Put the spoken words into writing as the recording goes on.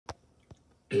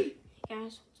Guys,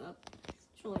 what's up?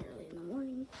 It's really early in the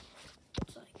morning.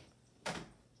 It's like,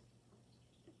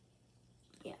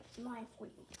 yeah, 9:40.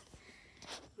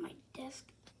 My desk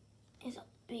is a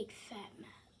big fat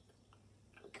mat.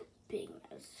 Like a big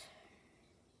mess.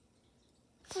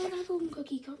 I got a golden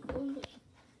cookie, golden cookie.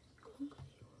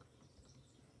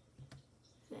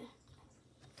 There.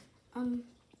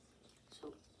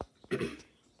 So,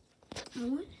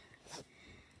 what?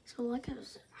 So, like I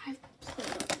was, I've played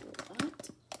a lot.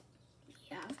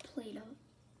 Yeah, I've played a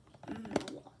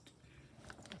lot.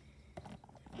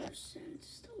 Ever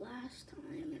since the last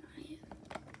time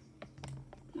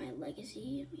my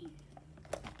legacy, I mean,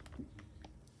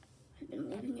 I've been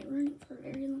leaving it running for a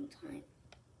very long time.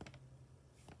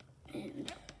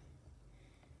 And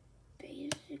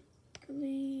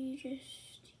basically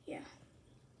just, yeah.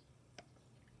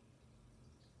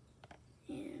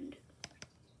 And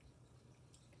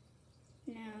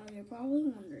now you're probably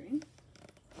wondering,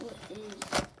 what is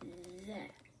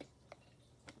that?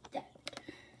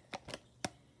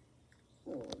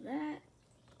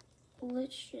 Well,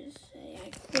 let's just say I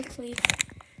quickly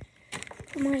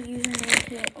put my username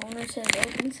to it. Owner says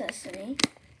Open Sesame.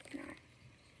 And I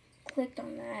clicked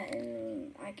on that,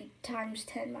 and I could times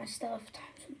 10 my stuff,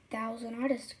 times 1,000. I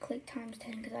just clicked times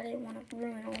 10 because I didn't want to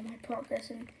ruin all my progress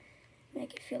and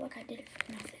make it feel like I did it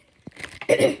for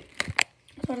nothing.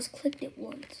 So I just clicked it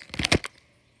once.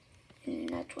 And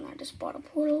that's when I just bought a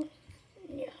portal.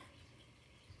 Yeah.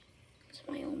 It's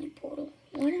my only portal.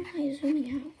 Why am I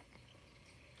zooming out?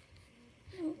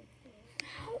 No.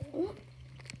 How? What?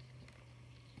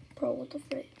 Bro, what the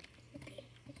frick? Okay.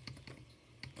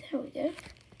 There we go.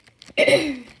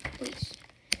 Please.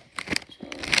 So,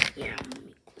 yeah, let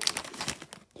me click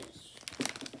this.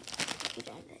 Get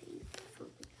out of there, you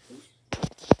freaking.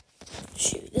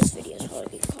 Shoot, this video is probably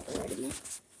being copyrighted now.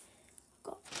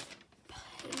 Got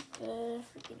paper,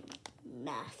 freaking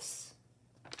maths.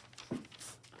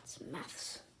 That's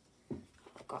maths.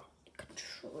 I've got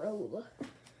controller.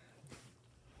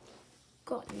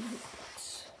 Got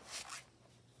notes.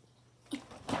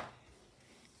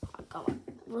 I got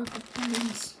rubber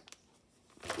bands.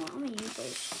 Well, I'm gonna use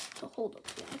those to hold up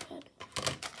the iPad.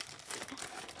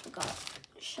 I got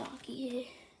Shocky here.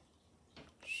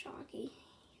 Shocky.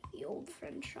 The old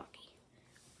friend Shocky.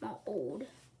 Not old.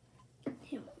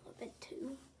 Him a little bit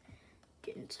too.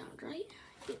 Didn't sound right.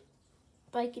 Get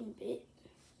Bike and Bit.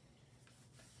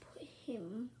 Put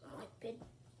him on my bed.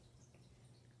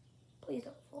 Please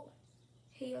don't fall.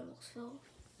 He almost fell.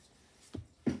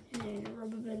 And then a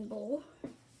rubber band ball.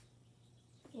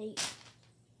 Yay.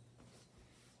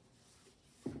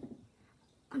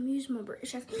 I'm using my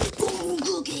British accent. Golden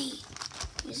cookie!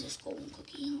 Where's this golden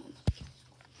cookie?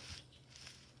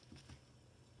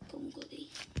 Golden cookie.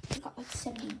 I got like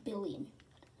 70 billion.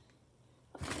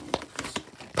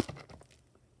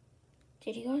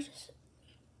 Did you guys just...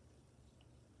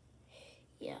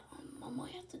 Yeah, I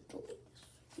might have to delete this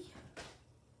video.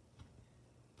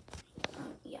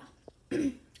 Yeah.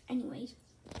 Anyways.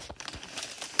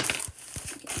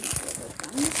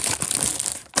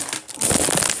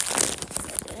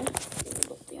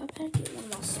 Get one of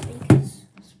my speakers,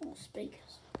 small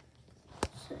speakers.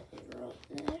 Set it right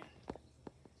there.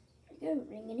 There we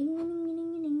go. Ring a ding ding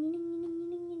ding ding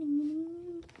ding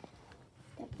ding.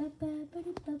 Get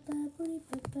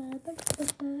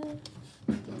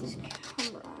this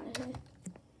camera out of here.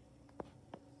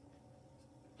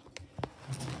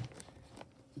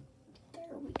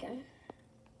 There we go.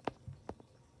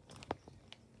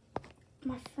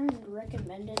 My friend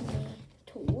recommended me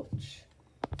to watch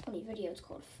funny video. It's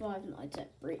called Five Nights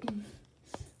at Britain.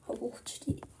 I watched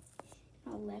it. I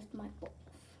left my butt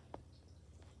off.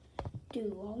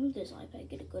 Dude, why won't this iPad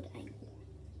get a good angle?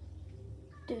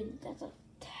 Dude, that's a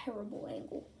terrible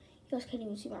angle. You guys can't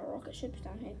even see my rocket ships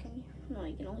down here, can you? No,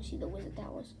 you can only see the Wizard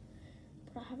Towers.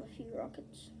 But I have a few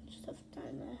rockets and stuff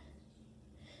down there.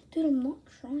 Dude, I'm not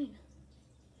trying to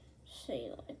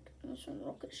say like some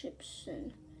rocket ships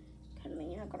and kind of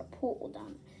mean I got a portal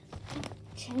down.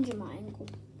 Changing my angle.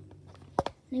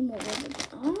 Need more rubber.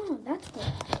 Oh, that's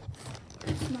what.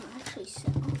 It's not actually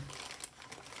set up.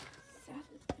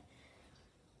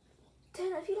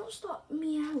 Dan, if you don't stop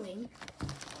meowing,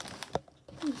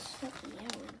 please stop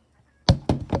meowing.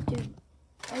 Dude,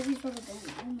 all these rubber bands.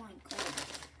 Oh my god.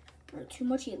 Bro, too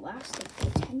much elastic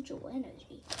potential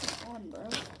energy. Come on, bro.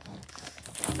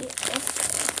 Get up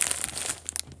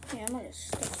there. Yeah, I might just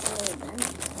stick the rubber band.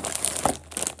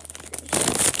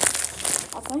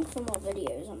 I think for my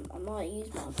videos, I might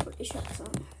use my British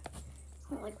accent.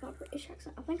 I like my British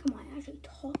accent. I think I might actually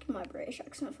talk in my British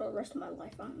accent for the rest of my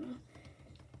life. I don't know.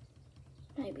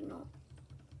 Maybe not.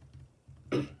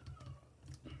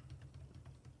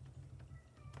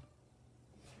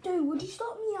 Would you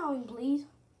stop meowing, please?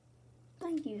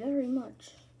 Thank you very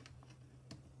much.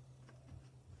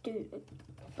 Dude,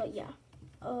 but yeah.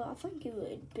 I think it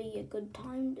would be a good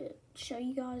time to show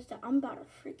you guys that I'm about to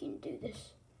freaking do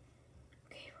this.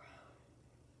 Okay,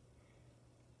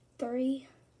 bro. 3,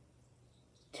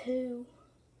 2,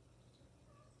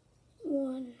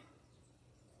 1.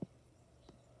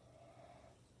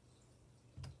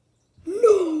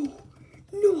 No!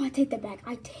 No, I take that back.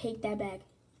 I take that back.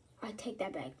 I take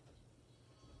that back.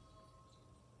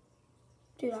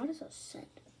 Dude, I just ascend.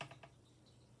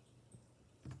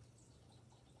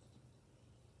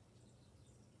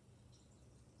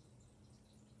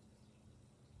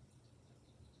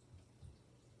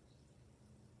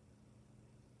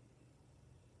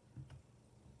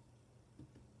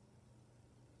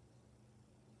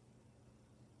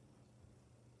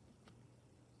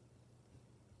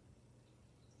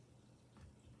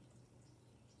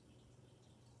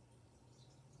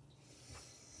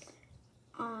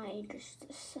 I just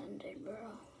ascended, bro.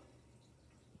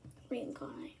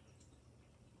 Reincarnate.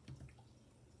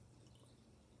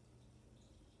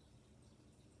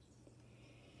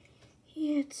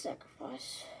 Yeah, it's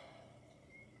sacrifice.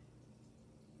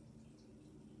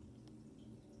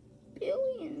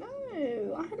 Billion,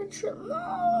 no. I had a trip.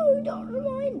 No, don't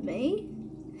remind me.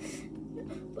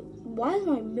 But why is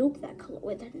my milk that color?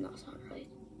 Wait, that did not sound right.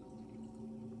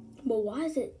 But why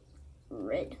is it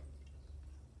red?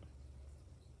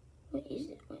 What is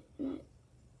it? Wait, no.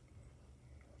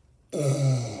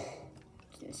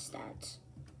 It's in stats.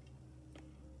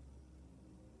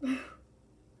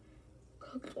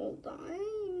 Cooked all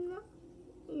time.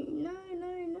 No.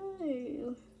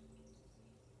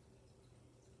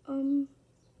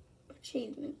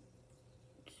 Achievement.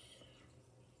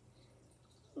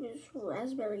 What is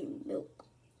raspberry milk?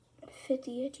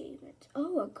 50 achievements.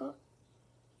 Oh,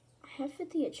 I have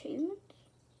 50 achievements?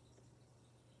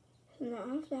 So now I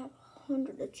have to have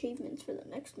 100 achievements for the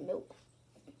next milk.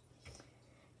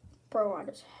 Bro, I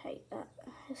just hate that.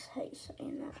 I just hate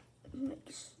saying that. It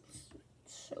makes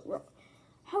so wrong.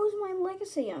 How is my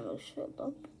legacy almost filled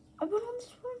up? I've been on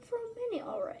this run for a minute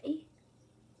already.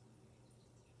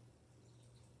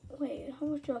 Wait, how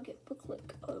much do I get per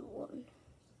click? Oh, 1.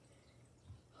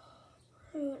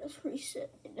 Bro, I just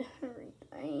reset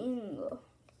everything.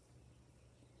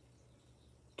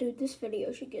 Dude, this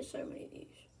video should get so many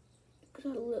views.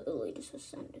 Because I literally just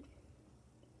ascended.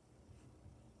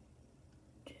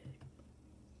 Dude.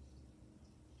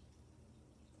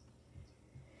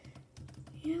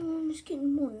 Yeah, well, I'm just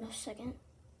getting more in a second.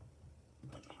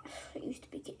 I used to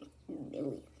be getting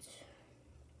millions.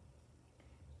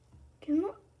 Can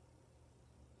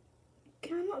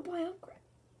I not buy upgrade?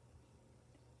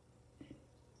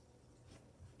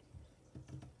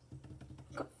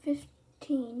 I got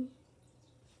 15.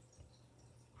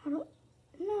 How do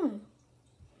no.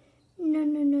 No.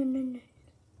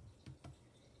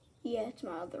 Yeah, it's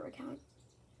my other account.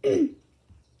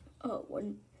 Oh,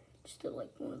 one. Still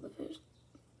like one of the first.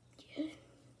 Yeah.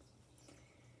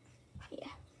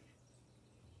 Yeah.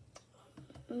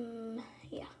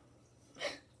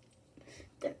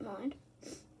 Don't mind.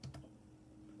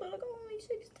 But I got only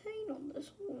 16 on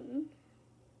this one.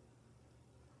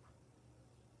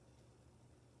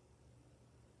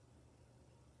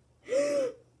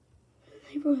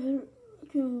 Neighborhood, I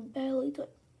can barely touch.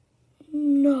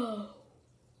 No.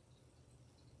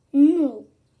 I'm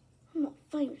not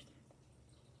famous.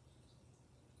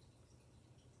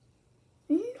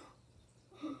 No.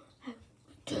 How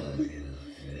dare you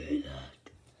say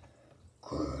that,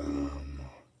 Grandma?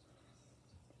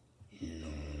 No.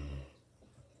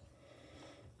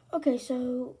 Okay,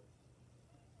 so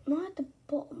am I at the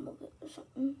bottom of it or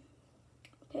something?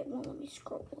 Okay, well, let me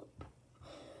scroll up.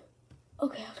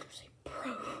 Okay, I was gonna say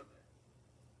pro.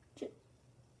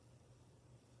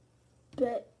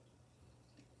 But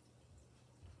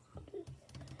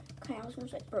okay, I was gonna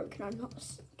say bro. Can I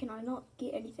not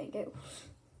get anything else?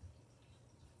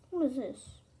 What is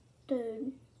this,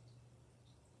 dude?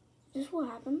 Is this what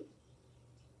happened?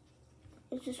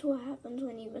 Is this what happens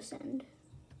when you ascend?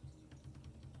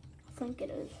 I think it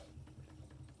is.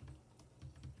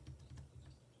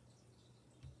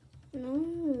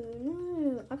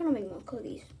 No. I gotta make more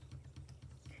cookies.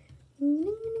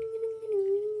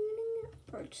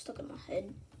 Bro, it's stuck in my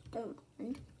head. Don't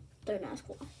mind. Don't ask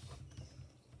why.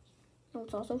 No,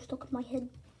 it's also stuck in my head.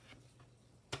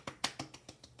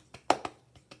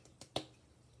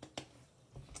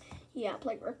 Yeah, I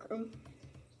played Rec Room.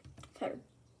 I've had a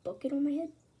bucket on my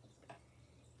head.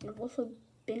 And I've also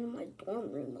been in my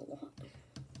dorm room a lot.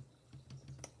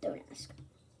 Don't ask.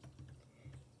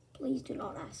 Please do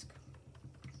not ask.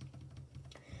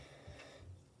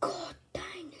 God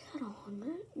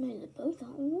man. No, they're both on.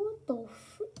 What the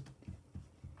frick?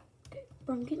 Okay,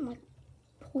 bro, I'm getting like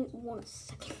 0.1 a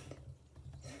second.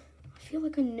 I feel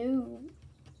like I knew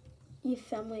your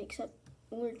family, except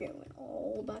we're going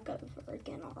all back over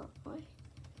again, aren't we?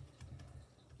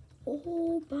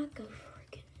 All back over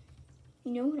again.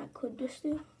 You know what I could just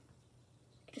do?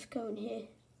 Just go in here.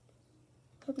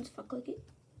 Happens if I click it.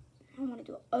 I want to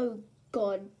do it. Oh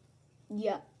god.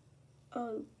 Yeah.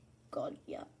 Oh god,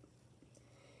 yeah.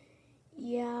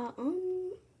 Yeah,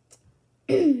 I'm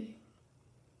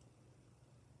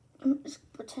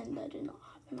just pretend that did not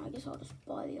happen. I guess I'll just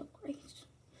buy the upgrades.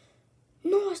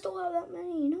 No, I still have that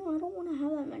many. No, I don't want to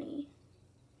have that many.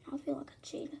 I feel like a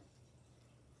cheater.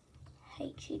 I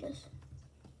hate cheaters.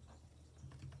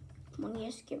 Come on,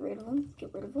 yes, get rid of them.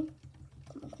 Get rid of them.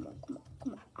 Come on, come on, come on,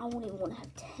 come on. I don't even want to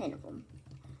have 10 of them.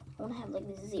 I want to have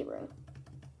like 0.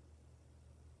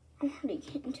 I'm already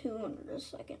getting 200 a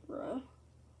second, bro.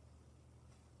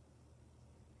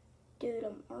 Dude,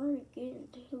 I'm already getting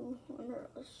 200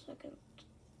 a second.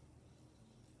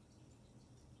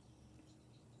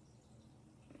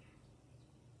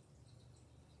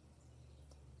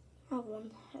 I have one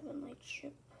heavenly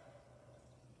chip.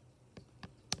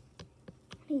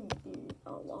 I need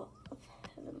a lot of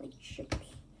heavenly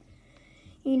chips.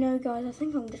 You know, guys, I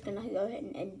think I'm just gonna go ahead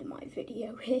and end my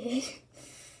video here.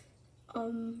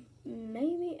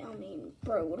 Maybe, I mean,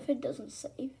 bro, what if it doesn't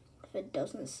save? What if it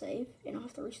doesn't save and I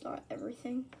have to restart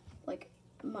everything? Like,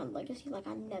 my legacy, like,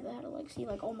 I never had a legacy.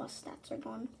 Like, all my stats are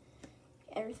gone.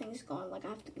 Everything's gone. Like, I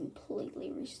have to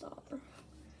completely restart, bro.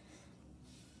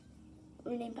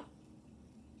 Rename that.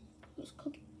 Just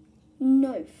cookie.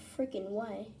 No freaking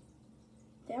way.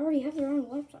 They already have their own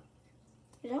website.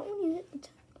 Is that when you hit the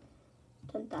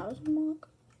 10,000 mark?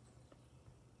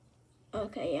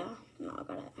 Okay, yeah. No, I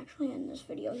gotta actually end this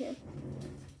video here.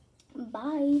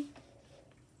 Bye.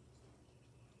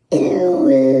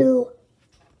 Ew.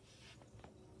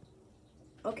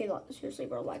 Okay, seriously,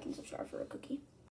 bro, like and subscribe for a cookie.